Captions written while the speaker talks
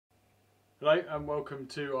Hello and welcome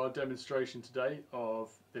to our demonstration today of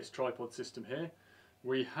this tripod system here.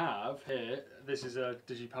 We have here, this is a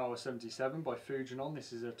DigiPower 77 by Fujinon.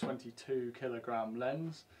 This is a 22 kilogram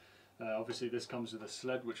lens. Obviously this comes with a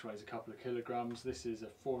sled which weighs a couple of kilograms. This is a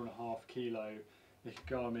 4.5 kilo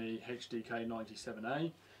Ikegami HDK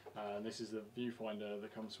 97A. This is the viewfinder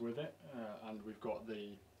that comes with it, and we've got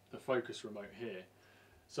the focus remote here.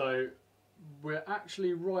 So we're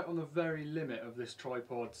actually right on the very limit of this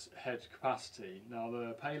tripod's head capacity. Now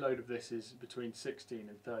the payload of this is between 16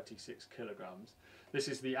 and 36 kilograms. This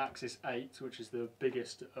is the Axis 8, which is the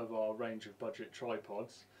biggest of our range of budget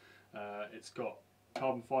tripods. It's got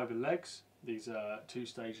carbon fibre legs, these are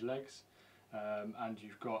two-stage legs, and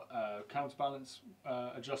you've got counterbalance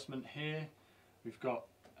adjustment here. We've got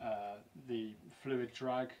the fluid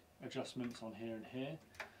drag adjustments on here and here.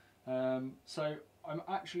 So I'm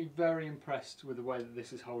actually very impressed with the way that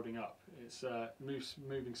this is holding up. It's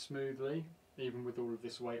moving smoothly, even with all of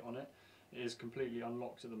this weight on it. It is completely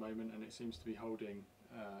unlocked at the moment, and it seems to be holding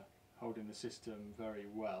the system very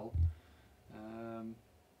well.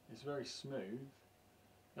 It's very smooth,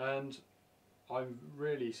 and I'm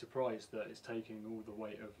really surprised that it's taking all the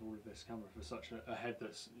weight of all of this camera for such a head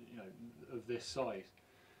that's, you know, of this size.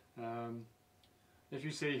 If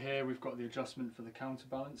you see here, we've got the adjustment for the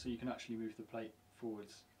counterbalance, so you can actually move the plate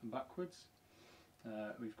forwards and backwards.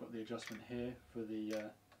 We've got the adjustment here for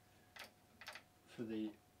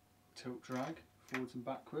the tilt drag forwards and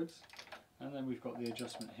backwards, and then we've got the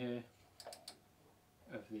adjustment here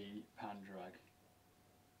of the pan drag.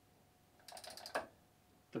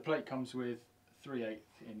 The plate comes with 3/8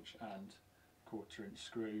 inch and 1/4 inch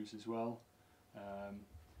screws as well.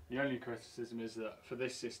 The only criticism is that for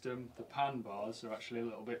this system the pan bars are actually a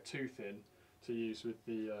little bit too thin to use with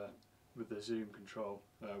the zoom control,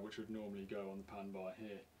 which would normally go on the pan bar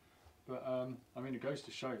here. But I mean, it goes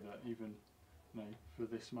to show that even, you know, for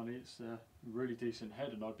this money it's a really decent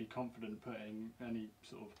head, and I'd be confident putting any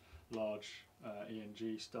sort of large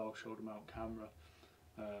ENG style shoulder mount camera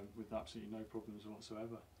with absolutely no problems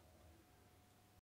whatsoever.